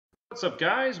What's up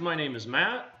guys, my name is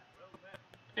Matt,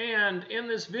 and in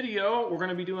this video we're going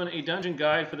to be doing a dungeon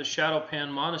guide for the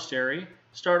Shado-Pan Monastery.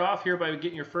 Start off here by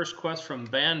getting your first quest from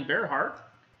Ban Bearheart,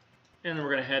 and then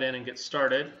we're going to head in and get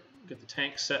started. Get the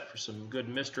tank set for some good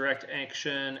misdirect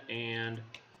action, and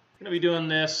we're going to be doing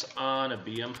this on a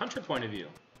BM Hunter point of view.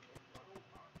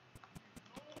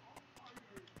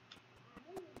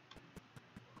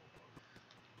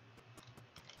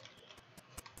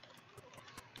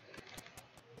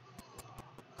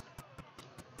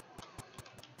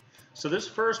 So this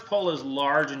first pull is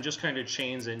large and just kind of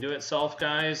chains into itself,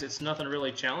 guys. It's nothing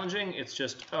really challenging. It's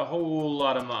just a whole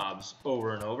lot of mobs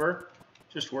over and over.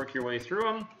 Just work your way through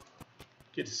them.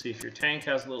 Get to see if your tank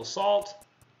has a little salt.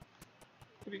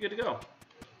 You'll be good to go.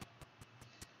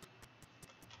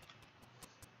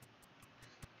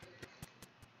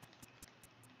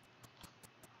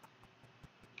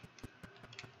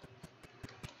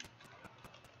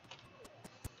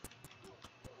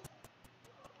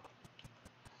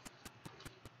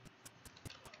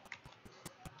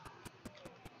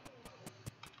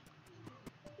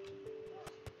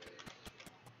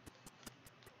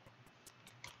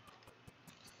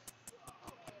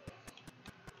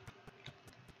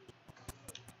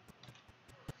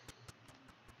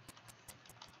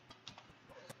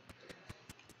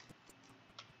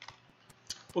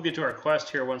 We'll get to our quest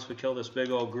here once we kill this big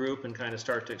old group and kind of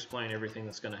start to explain everything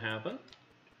that's going to happen.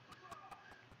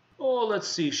 Oh, let's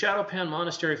see. Shado-Pan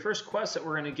Monastery. First quest that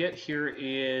we're going to get here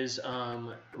is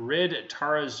rid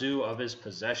Tarazu of his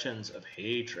possessions of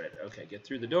hatred. Okay, get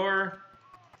through the door.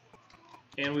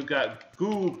 And we've got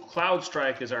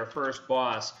Cloudstrike as our first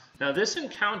boss. Now this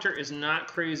encounter is not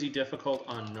crazy difficult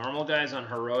on normal guys. On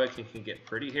heroic it can get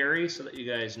pretty hairy, so that you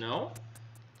guys know.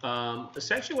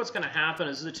 Essentially what's going to happen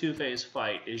is a two-phase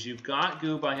fight. Is you've got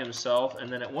Goo by himself,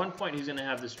 and then at one point he's going to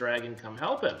have this dragon come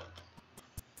help him.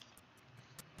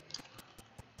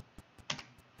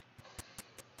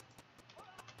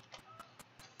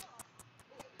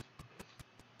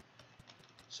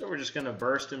 So we're just going to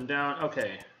burst him down.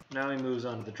 Okay, now he moves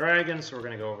on to the dragon, so we're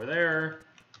going to go over there.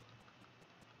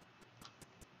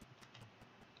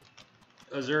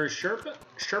 Azure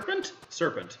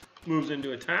Serpent moves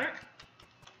into attack.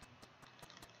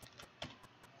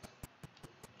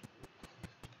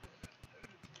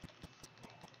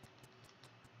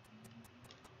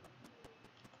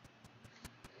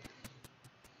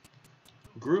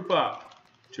 Group up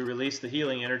to release the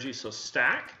healing energy, so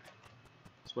stack.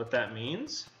 That's what that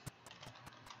means.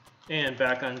 And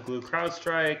back on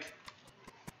Cloudstrike.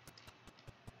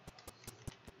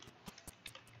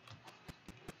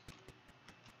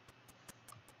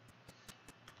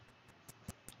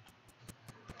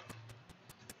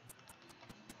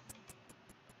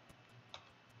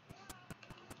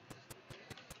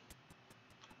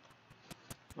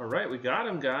 All right, we got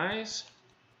him, guys.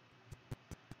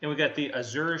 And we got the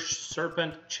Azure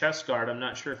Serpent chest guard. I'm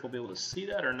not sure if we'll be able to see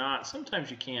that or not.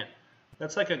 Sometimes you can't.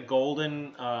 That's like a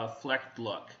golden flecked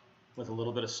look with a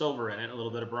little bit of silver in it, a little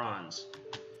bit of bronze.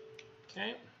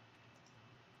 Okay.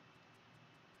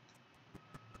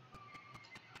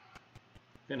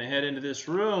 Gonna head into this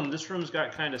room. This room's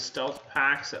got kind of stealth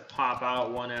packs that pop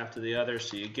out one after the other.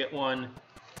 So you get one,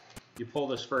 you pull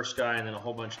this first guy, and then a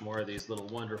whole bunch more of these little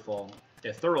wonderful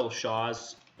ethereal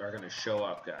shaws are gonna show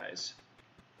up, guys.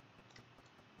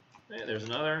 Hey, there's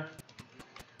another.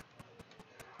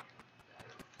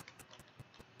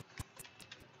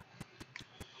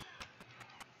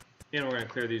 And we're going to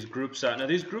clear these groups out. Now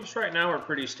these groups right now are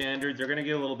pretty standard. They're going to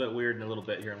get a little bit weird in a little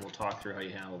bit here, and we'll talk through how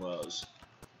you handle those.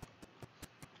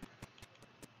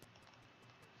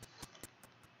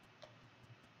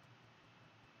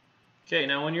 Okay,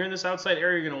 now when you're in this outside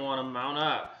area, you're going to want to mount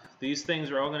up. These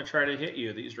things are all going to try to hit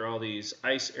you. These are all these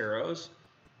ice arrows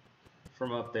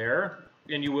from up there.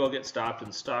 And you will get stopped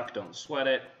and stuck. Don't sweat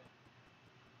it.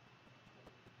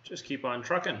 Just keep on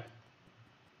trucking.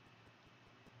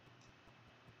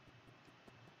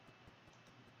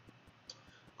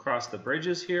 Cross the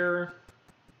bridges here.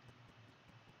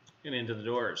 And into the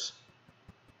doors.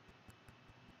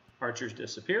 Archers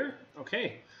disappear.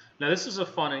 Okay. Now this is a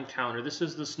fun encounter. This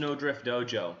is the Snowdrift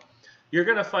Dojo. You're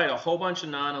going to fight a whole bunch of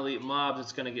non-elite mobs.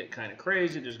 It's going to get kind of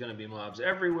crazy. There's going to be mobs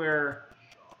everywhere.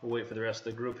 We'll wait for the rest of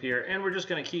the group here, and we're just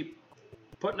going to keep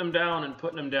putting them down and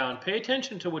putting them down. Pay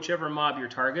attention to whichever mob you're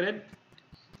targeted.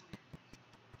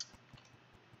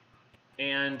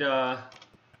 And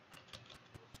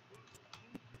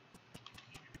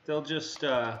they'll just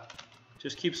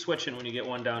keep switching when you get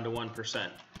one down to 1%,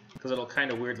 because it'll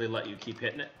kind of weirdly let you keep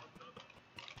hitting it.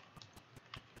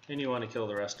 And you want to kill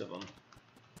the rest of them.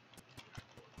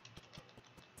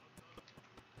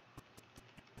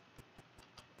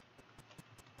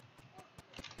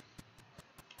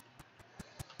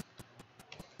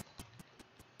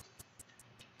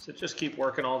 So just keep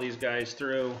working all these guys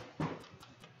through,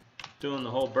 doing the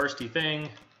whole bursty thing.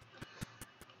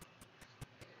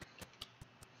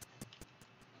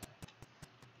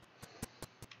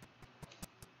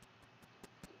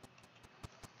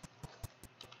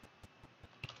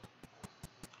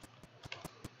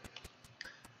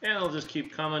 And they'll just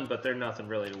keep coming, but they're nothing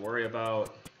really to worry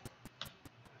about.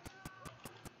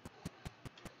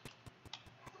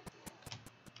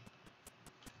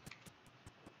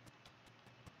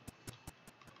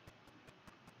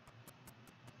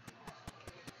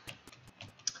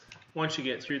 Once you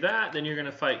get through that, then you're going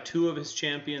to fight 2 of his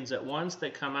champions at once. They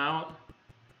come out.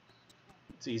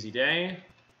 It's easy day.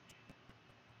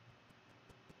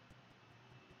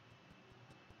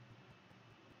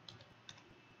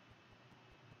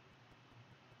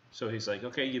 So he's like,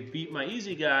 okay, you beat my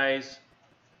easy guys.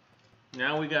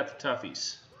 Now we got the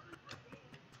toughies.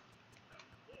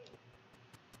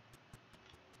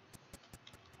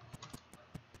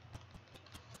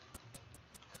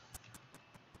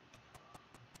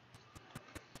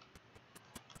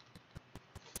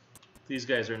 These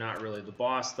guys are not really the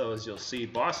boss, though, as you'll see.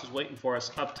 Boss is waiting for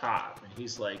us up top. And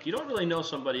he's like, you don't really know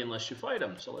somebody unless you fight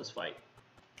him, so let's fight.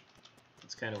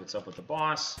 That's kind of what's up with the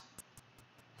boss.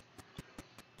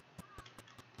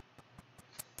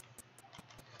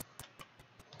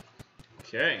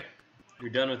 Okay, you're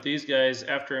done with these guys.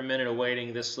 After a minute of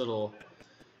waiting, this little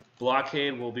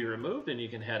blockade will be removed, and you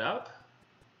can head up.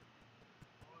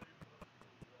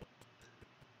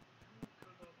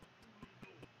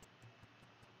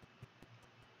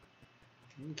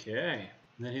 Okay,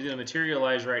 and then he's going to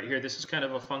materialize right here. This is kind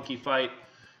of a funky fight.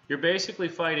 You're basically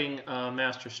fighting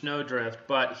Master Snowdrift,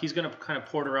 but he's going to kind of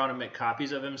port around and make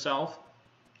copies of himself.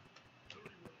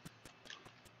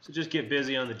 So just get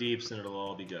busy on the deeps and it'll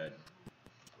all be good.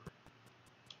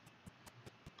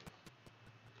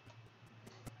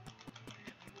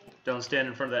 Don't stand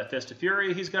in front of that Fist of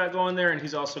Fury he's got going there, and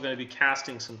he's also going to be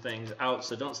casting some things out,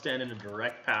 so don't stand in a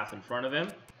direct path in front of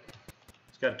him.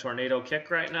 He's got a tornado kick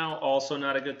right now, also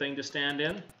not a good thing to stand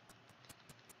in.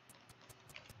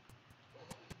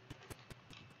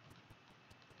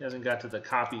 He hasn't got to the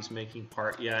copies making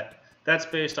part yet. That's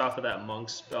based off of that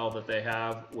monk spell that they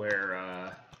have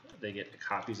where they get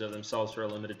copies of themselves for a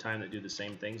limited time that do the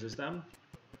same things as them.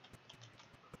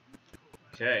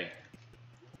 Okay,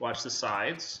 watch the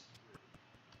sides.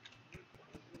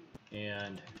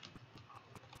 And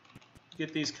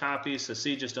get these copies, so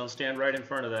see, just don't stand right in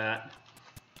front of that.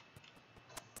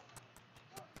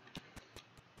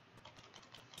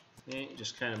 Okay,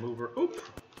 just kind of move her. Oop!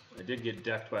 I did get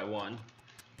decked by one.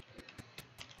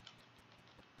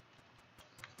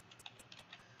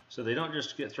 So they don't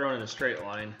just get thrown in a straight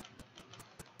line.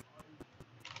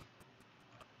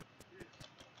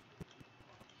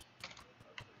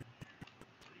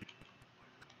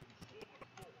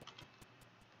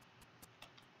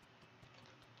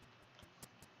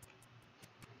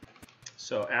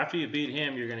 So after you beat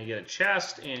him, you're going to get a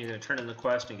chest, and you're going to turn in the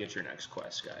quest and get your next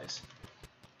quest, guys.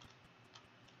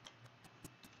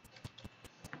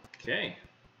 Okay,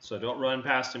 so don't run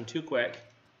past him too quick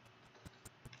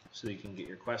so you can get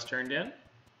your quest turned in.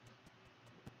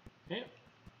 Okay.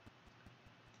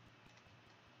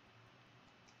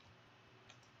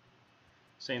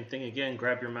 Same thing again,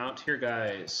 grab your mount here,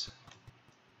 guys.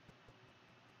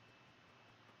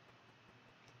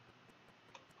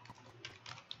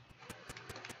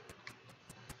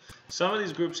 Some of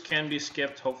these groups can be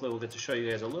skipped. Hopefully we'll get to show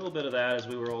you guys a little bit of that as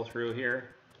we roll through here.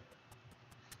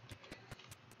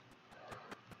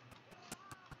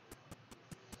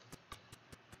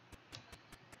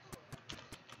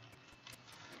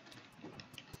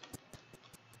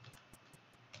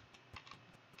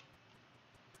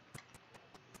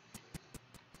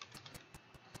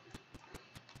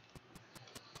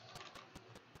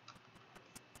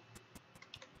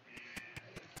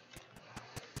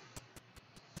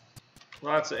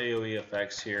 Lots of AoE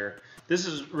effects here. This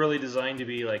is really designed to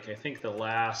be like, I think, the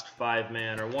last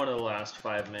 5-man, or one of the last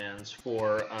 5-mans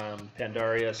for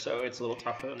Pandaria, so it's a little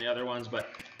tougher than the other ones, but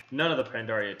none of the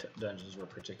Pandaria dungeons were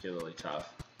particularly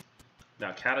tough.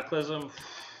 Now, Cataclysm,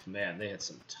 man, they had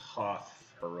some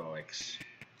tough heroics.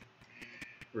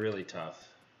 Really tough.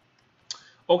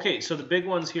 Okay, so the big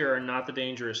ones here are not the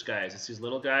dangerous guys. It's these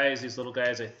little guys. These little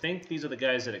guys, I think these are the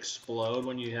guys that explode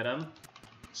when you hit them.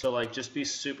 So, like, just be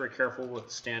super careful with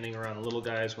standing around little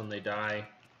guys when they die.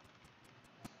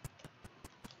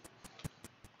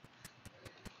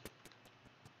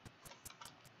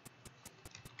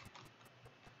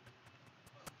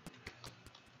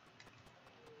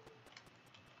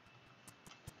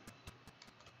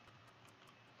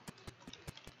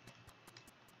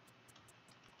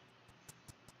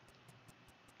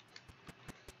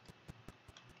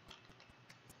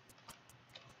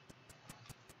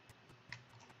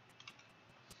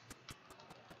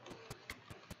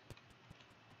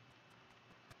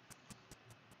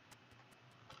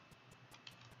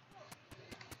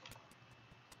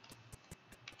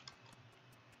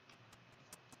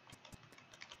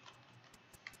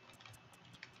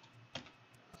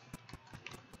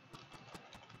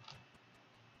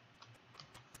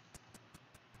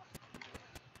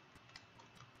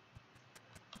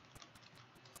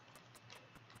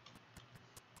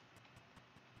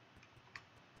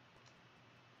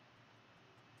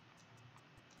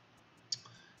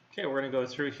 Okay, we're going to go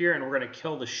through here and we're going to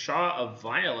kill the Shah of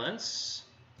Violence.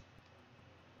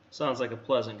 Sounds like a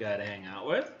pleasant guy to hang out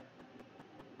with.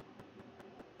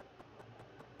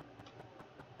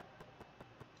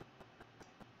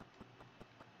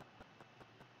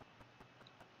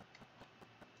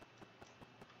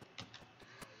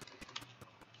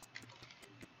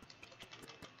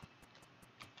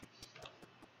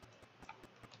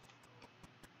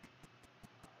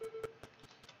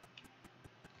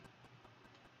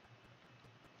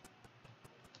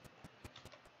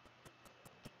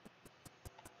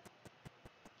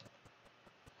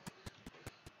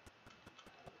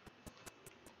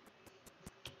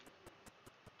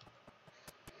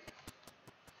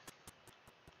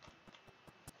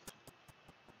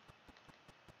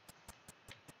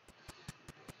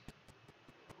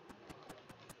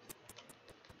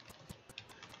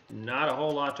 Not a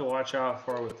whole lot to watch out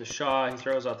for with the Shah. He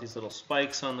throws out these little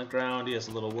spikes on the ground. He has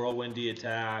a little whirlwindy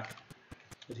attack.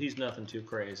 But he's nothing too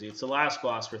crazy. It's the last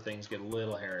boss where things get a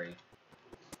little hairy.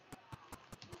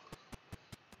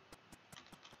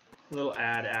 A little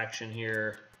add action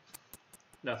here.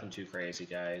 Nothing too crazy,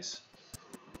 guys.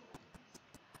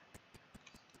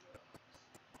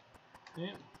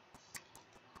 Yeah.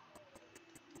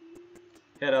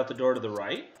 Head out the door to the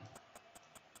right.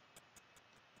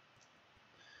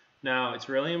 Now, it's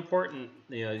really important,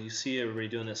 you see everybody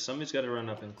doing this. Somebody's got to run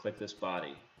up and click this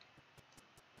body.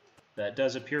 That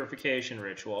does a purification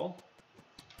ritual.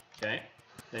 Okay?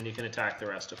 Then you can attack the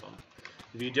rest of them.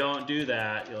 If you don't do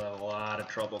that, you'll have a lot of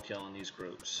trouble killing these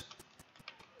groups.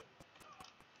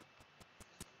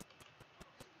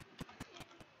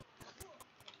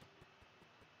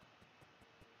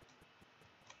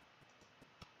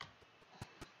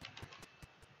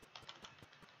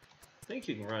 I think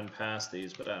you can run past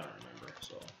these, but I don't remember.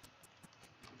 So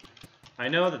I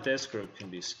know that this group can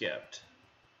be skipped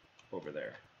over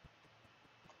there.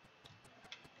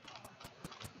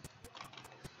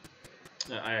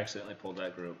 I accidentally pulled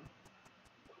that group.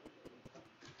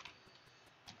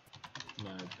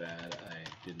 My bad,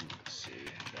 I didn't see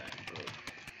that group.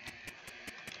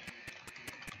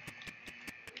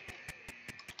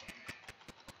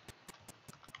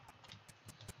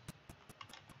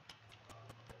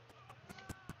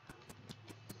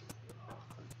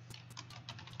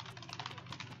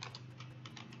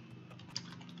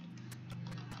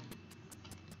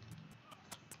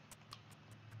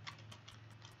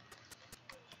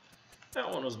 That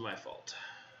one was my fault.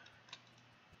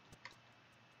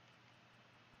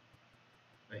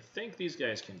 I think these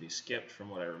guys can be skipped from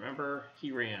what I remember.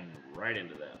 He ran right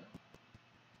into them.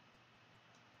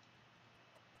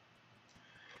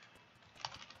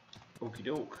 Okie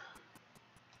doke.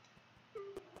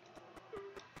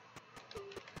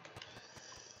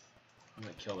 I'm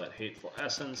going to kill that hateful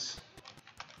essence.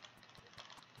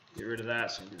 Get rid of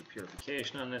that so I can do the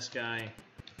purification on this guy.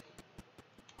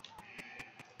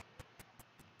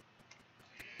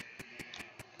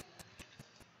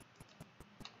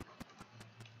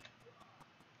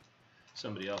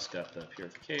 Somebody else got the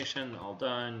purification, all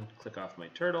done. Click off my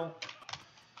turtle.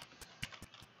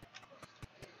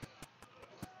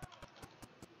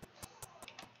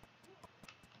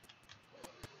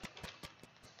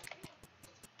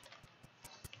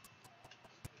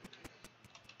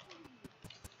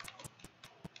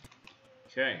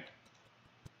 Okay.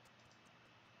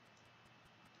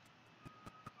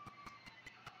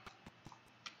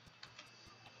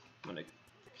 I'm going to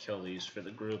kill these for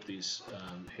the group, these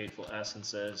hateful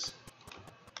essences.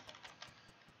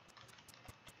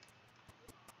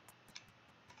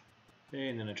 Okay,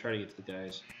 and then I try to get to the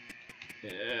guys.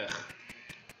 Ugh.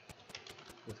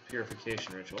 With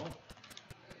purification ritual.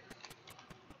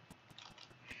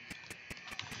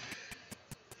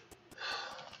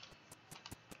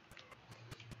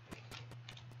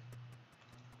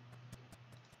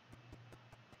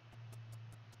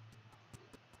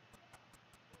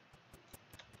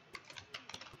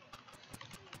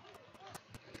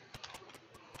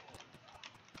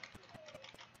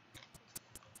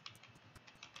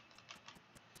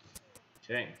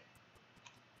 Okay.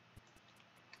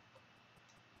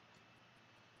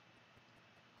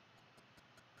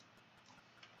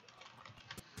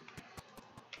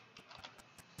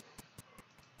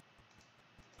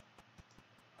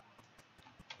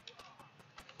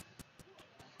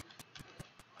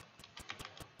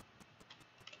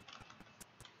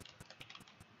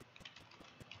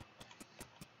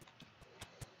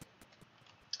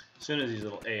 As soon as these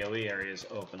little AoE areas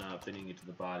open up, then you can get to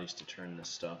the bodies to turn this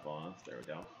stuff off. There we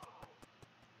go.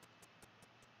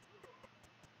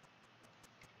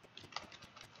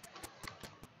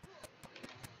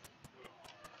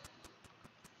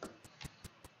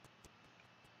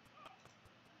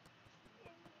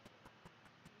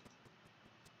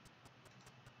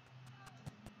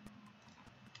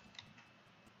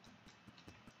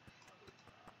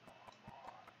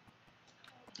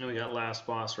 And we got last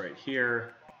boss right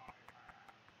here.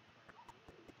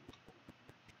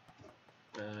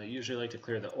 Usually like to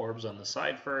clear the orbs on the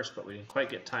side first, but we didn't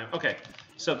quite get time. Okay,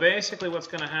 so basically what's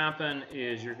going to happen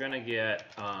is you're going to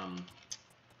get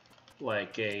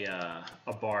like a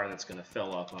bar that's going to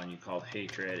fill up on you called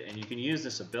Hatred, and you can use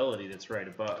this ability that's right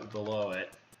above, below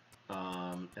it,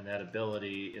 and that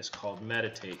ability is called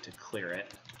Meditate to clear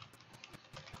it.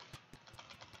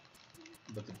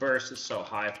 But the burst is so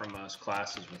high from most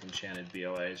classes with enchanted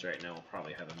BOAs right now, we'll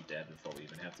probably have them dead before we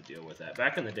even have to deal with that.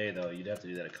 Back in the day, though, you'd have to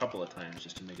do that a couple of times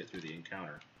just to make it through the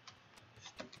encounter.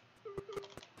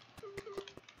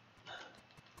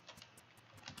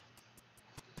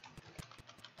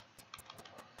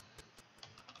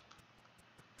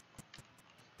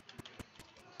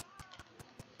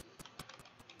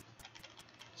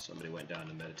 Somebody went down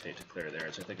to meditate to clear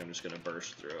theirs. I think I'm just going to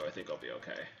burst through. I think I'll be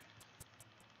okay.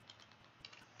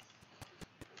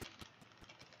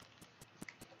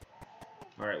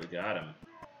 All right, we got him.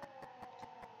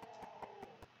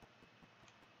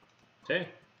 Okay.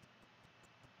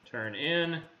 Turn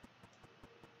in.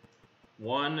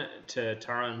 1 to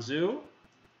Taranzu.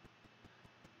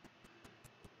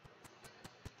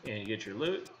 And you get your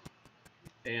loot.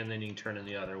 And then you can turn in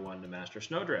the other one to Master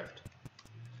Snowdrift.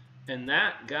 And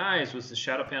that, guys, was the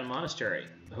Shado-Pan Monastery.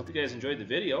 I hope you guys enjoyed the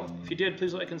video. If you did,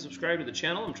 please like and subscribe to the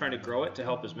channel. I'm trying to grow it to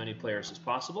help as many players as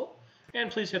possible. And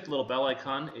please hit the little bell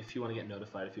icon if you want to get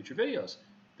notified of future videos.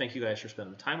 Thank you guys for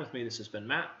spending the time with me. This has been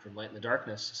Matt from Light in the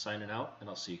Darkness, signing out, and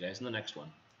I'll see you guys in the next one.